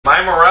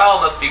My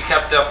morale must be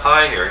kept up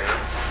high here, you know?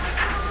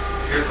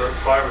 Here's our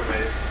fire we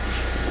made.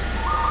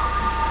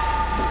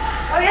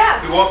 Oh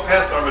yeah. We walked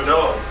past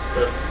armadillos,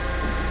 but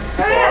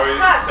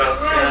Scott's.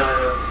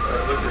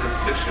 I looked at his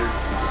picture.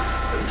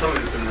 There's some of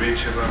these in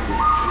reach of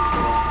just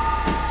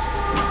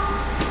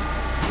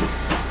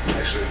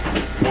actually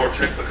it's more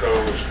Texaco,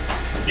 which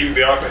even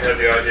Bianca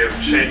had the idea of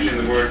changing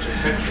the word to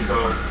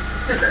Hexaco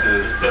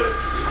instead of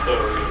so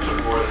to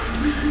avoid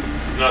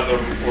not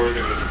the word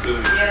they would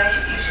assume. Yeah,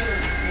 you should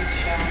show.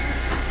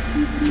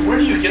 Where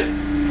do you get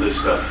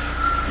this stuff?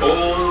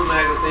 Old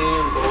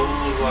magazines,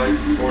 old like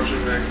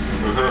fortune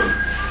magazines. You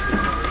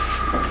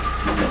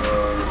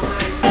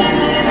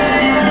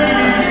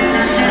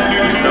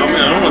film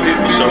me? I don't know if these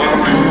will show up.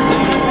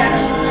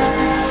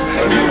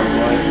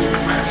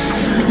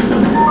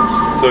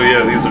 So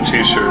yeah, these are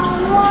t-shirts.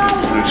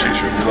 It's a new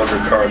t-shirt. You love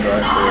your car,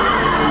 drive for it.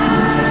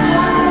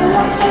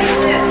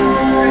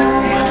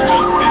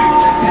 Just the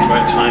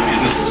right timing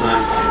this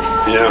time.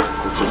 Yeah,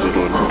 that's a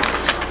good one.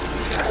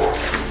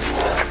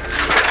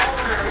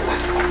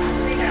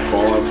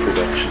 Fallout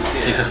Productions.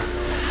 Yeah.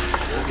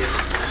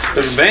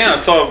 There's a band, I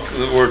saw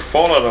the word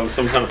Fallout on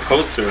some kind of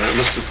poster, and it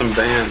must be some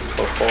band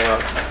called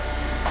Fallout.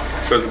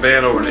 There's a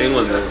band over in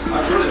England that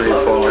made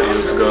Fallout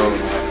years ago.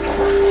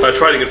 I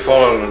tried to get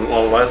Fallout on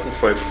a license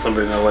plate, but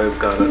somebody in LA has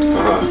got it.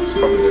 It's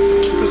probably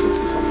their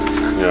business or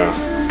something. Yeah.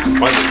 It's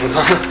my business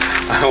on it.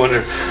 I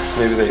wonder,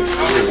 maybe they...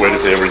 When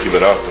if they ever give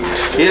it up?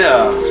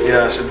 Yeah,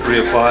 I should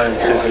reapply and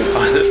see if I can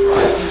find it.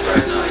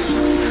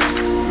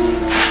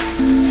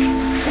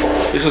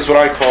 This is what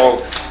I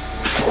call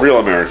real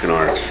American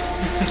art.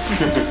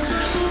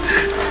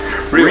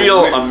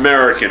 Real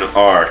American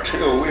art.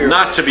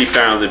 Not to be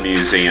found in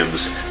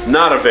museums.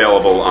 Not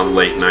available on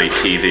late night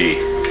TV.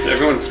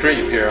 Everyone's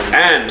streaming here.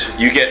 And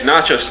you get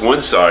not just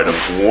one side of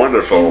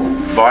wonderful,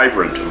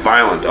 vibrant,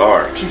 violent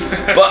art,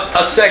 but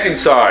a second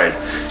side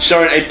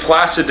showing a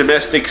placid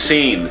domestic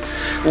scene,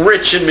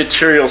 rich in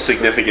material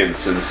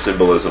significance and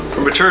symbolism.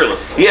 We're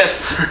materialists.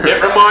 Yes,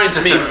 it reminds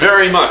me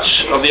very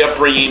much of the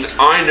upbringing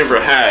I never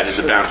had in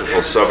the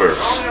bountiful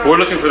suburbs. We're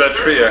looking for that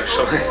tree,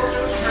 actually.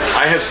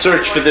 I have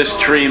searched for this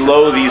tree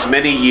lo these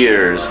many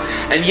years,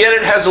 and yet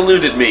it has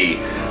eluded me.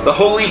 The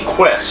holy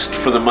quest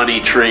for the money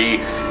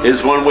tree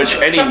is one which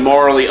any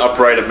morally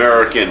upright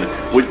American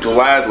would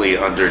gladly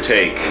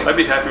undertake. I'd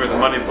be happy with a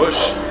money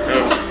bush. You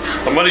know,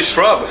 a money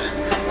shrub.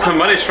 A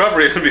money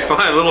shrubbery would be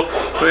fine. A little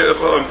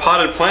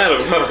potted plant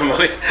of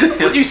money.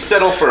 Would you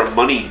settle for a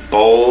money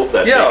bulb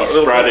that maybe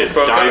sprouted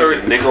dimes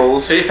and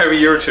nickels? Every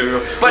year or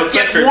two. But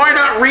yet why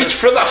not reach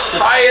for the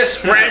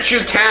highest branch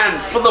you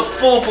can, for the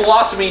full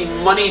blossoming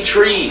money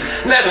tree?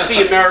 That's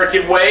the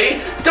American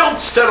way. Don't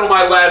settle,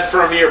 my lad,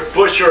 for a mere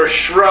bush or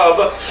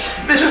shrub.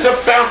 This is a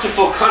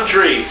bountiful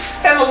country,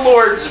 and the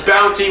Lord's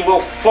bounty will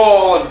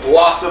fall and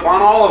blossom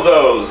on all of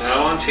those.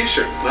 Now on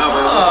t-shirts. Now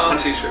on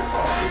t-shirts.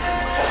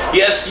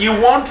 Yes, you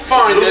won't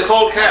find this.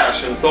 Cold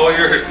cash, and it's all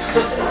yours.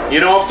 You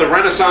know, if the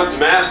Renaissance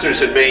masters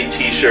had made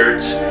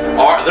t-shirts,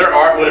 their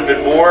art would have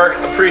been more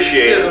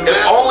appreciated.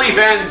 If only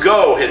Van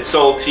Gogh had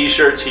sold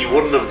t-shirts, he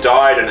wouldn't have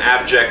died in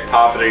abject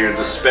poverty and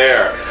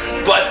despair.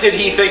 But did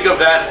he think of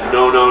that?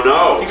 No, no,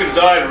 no. He could have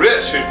died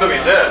rich. He'd still be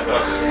dead,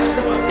 though.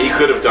 He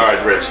could have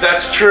died rich.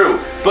 That's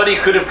true. But he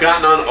could have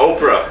gotten on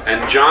Oprah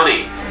and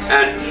Johnny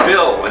and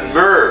Phil and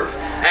Merv.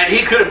 And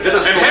he could have been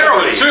a celebrity. And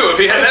heroin, too. If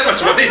he had that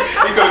much money,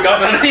 he could have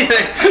gotten on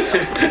anything.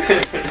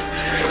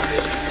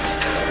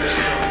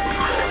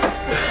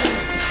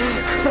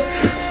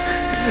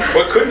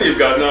 What couldn't he have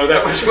gotten out of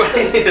that much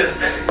money? Should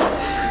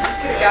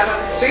have got on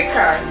the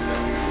streetcar.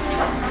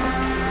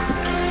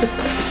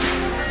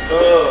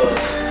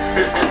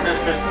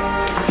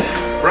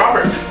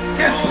 Robert.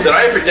 Yes. Did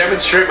I ever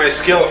demonstrate my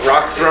skill at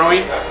rock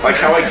throwing? Like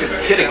how I could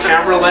hit a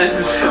camera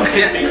lens from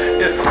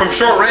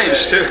short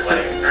range, too.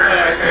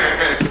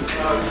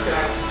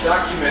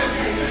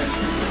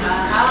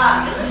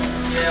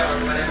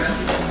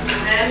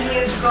 And he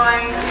is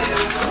going to...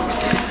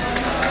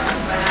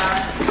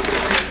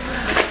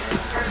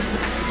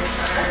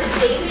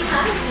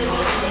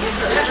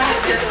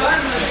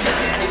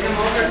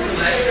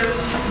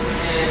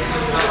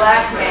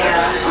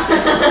 Blackmail.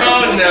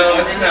 Oh no,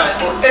 it's not.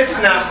 It's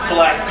not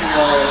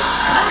blackmail.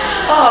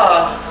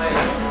 Oh.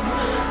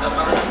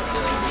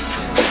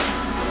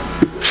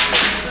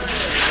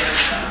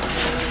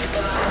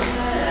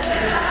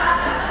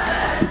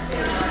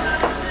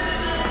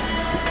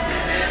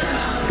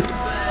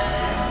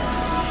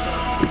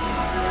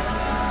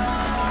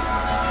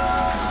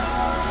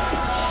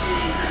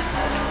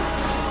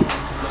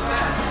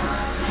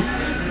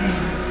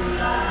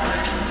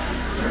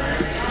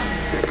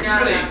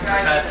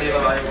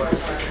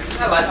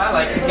 I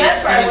like it.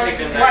 That's right.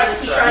 Why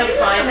was he trying to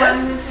find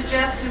us? Who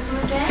suggested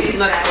Boudin? He's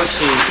not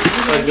pushing.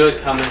 He's a good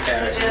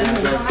commentary.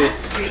 No good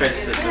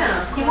criticism.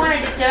 Yeah, he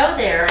wanted to go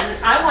there,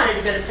 and I wanted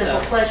to go to Simple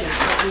Pleasures.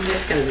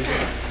 It's gonna be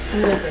good.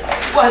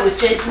 Why was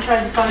Jason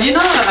trying to find? Do you know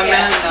a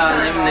man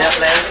named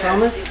Larry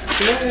Thomas? That's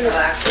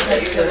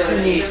good.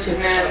 He needs to.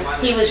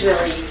 He was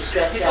really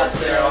stressed out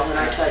when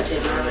I tried to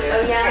earlier.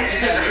 Oh yeah.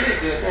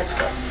 That's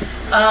good.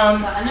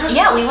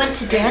 Yeah, we went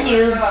to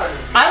Danube.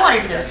 I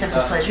wanted to go to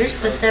Simple Pleasures,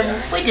 but then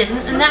we didn't,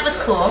 and that was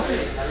cool.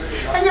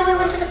 And then we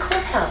went to the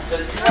Cliff House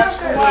to watch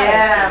the water.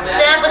 Yeah.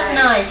 That was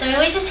nice. I mean,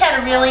 we just had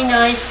a really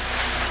nice,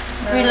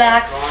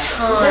 relaxed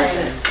time.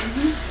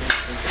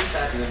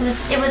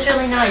 It was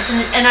really nice,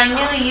 and I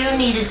knew you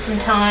needed some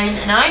time,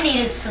 and I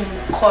needed some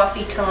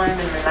coffee time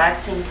and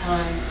relaxing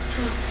time,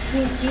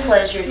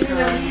 pleasure time.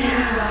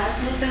 Yeah,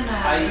 it's been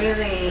a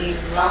really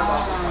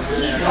long.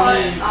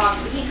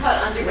 He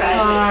taught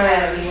undergraduate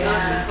Carrie. He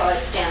also taught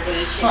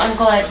foundation. Well, I'm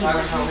glad he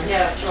went home.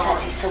 No,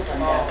 Since he's so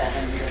bummed out about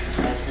having to go to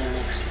Fresno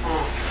next week.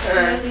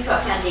 He mostly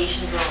taught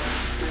foundation drawing.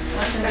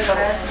 What's in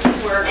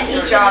the work? And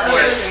His he's job been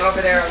works him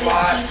over there a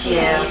lot. teaching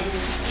Yeah.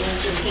 in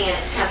Japan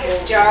at Temple.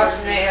 His jobs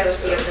and they have to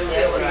Tokyo,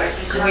 deal with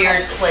University,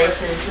 Weird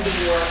places. New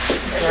York.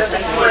 It's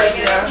like forest,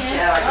 though.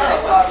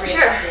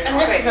 Sure. And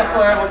this is a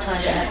horrible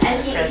time to have to And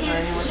go to Fresno,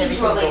 I mean, with he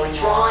everything draw, going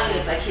like, drawing on.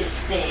 is like his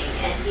thing,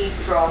 and he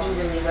draws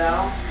really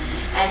well.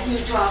 And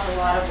he draws a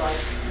lot of like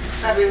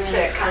Not too ruin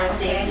thick. kind of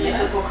things,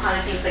 biblical kind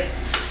of things, like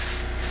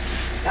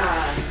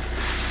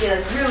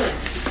ruins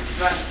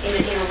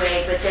in a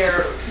way, but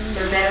they're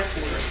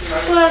metaphors.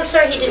 Well, I'm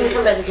sorry he didn't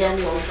come by the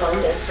Danube and find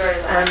us.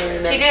 I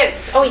mean, He did,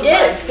 Oh, he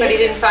did? but he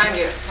didn't find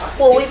you.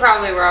 Well, We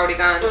probably were already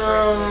gone.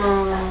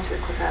 Oh, To the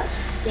Cliff House.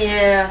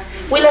 yeah.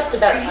 We left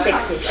about Are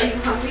 6-ish.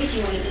 you hungry? Do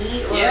you want to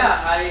eat? Or? Oh,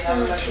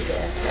 too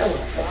bad. Oh,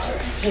 well, that's all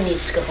right. He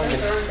needs to go home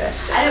and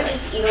rest. I don't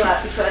need to eat a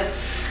lot because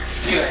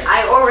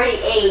I already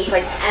ate,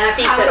 Like and I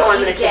Steve probably said, oh, I'm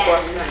will going eat to take again.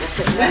 off tonight. I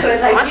said,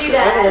 Because I "Watch do the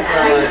that, little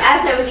and guy."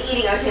 as I was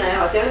eating, I was thinking,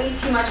 oh, don't eat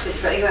too much because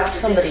you better go out for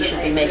Somebody dinner should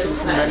be tonight. making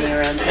some money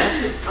around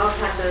here. I'll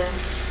have to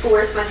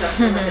force myself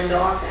to like a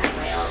dog that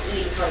way. I'll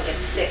eat until I get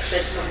sick, so I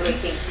just don't really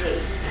things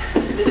taste.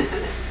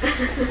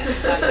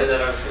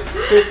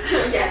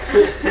 Yeah.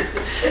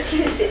 Let's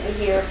go sit in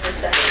here for a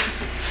second.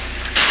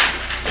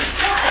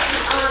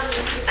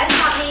 I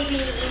thought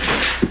maybe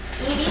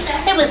Edie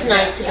said It was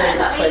nice to go to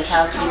the Cliff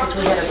House because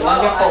we had a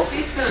wonderful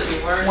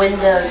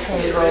window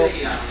table.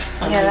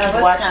 And Yeah, we that could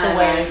was watch kinda the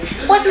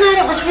wave. Wasn't it?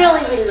 It was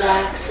really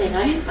relaxing.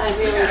 I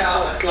really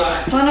felt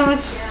good. Well, it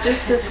was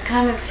just this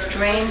kind of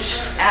strange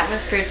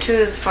atmosphere too,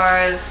 as far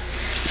as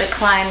the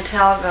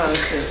clientele goes.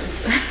 It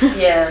was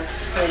Yeah.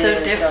 it So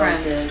is, different.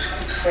 always is.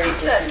 It's very That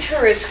different.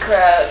 tourist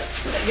crowd.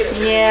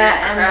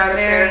 yeah, and crowd the up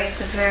very,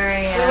 the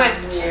very. We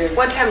went Weird.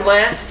 one time.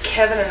 Lance,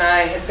 Kevin, and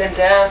I had been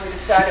down. We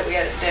decided we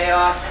had a day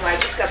off. And I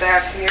just got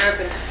back from Europe,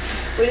 and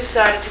we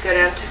decided to go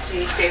down to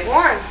see Dave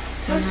Warren.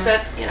 So we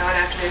spent, an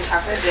afternoon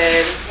talking to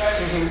Dave,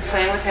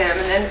 playing with him,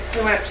 and then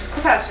we went up to the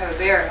Cliff House to have a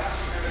beer.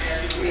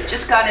 We had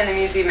just got in the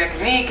Museum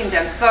Mécanique and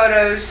done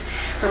photos.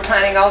 We're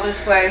planning all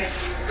this way.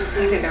 I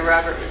didn't know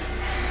Robert was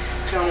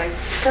filming.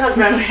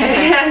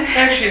 And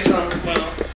Actually, it's on, well,